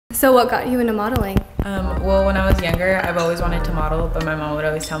So what got you into modeling? Well, when I was younger, I've always wanted to model, but my mom would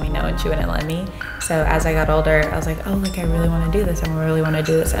always tell me no and she wouldn't let me. So as I got older, I was like, oh, like I really want to do this. I really want to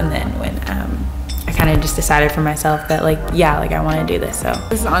do this. And then when I kind of just decided for myself that like, yeah, like I want to do this. So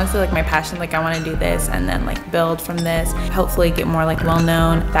this is honestly like my passion. Like I want to do this and then like build from this, hopefully get more like well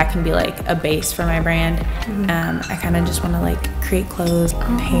known. That can be like a base for my brand. I kind of just want to like create clothes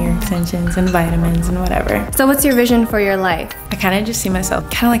and hair extensions and vitamins and whatever. So what's your vision for your life? I kind of just see myself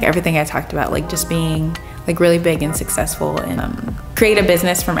kind of like everything I talked about, like just being like really big and successful and create a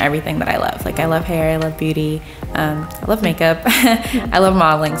business from everything that I love. Like I love hair, I love beauty, I love makeup, I love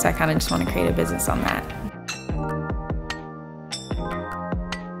modeling, so I kind of just want to create a business on that.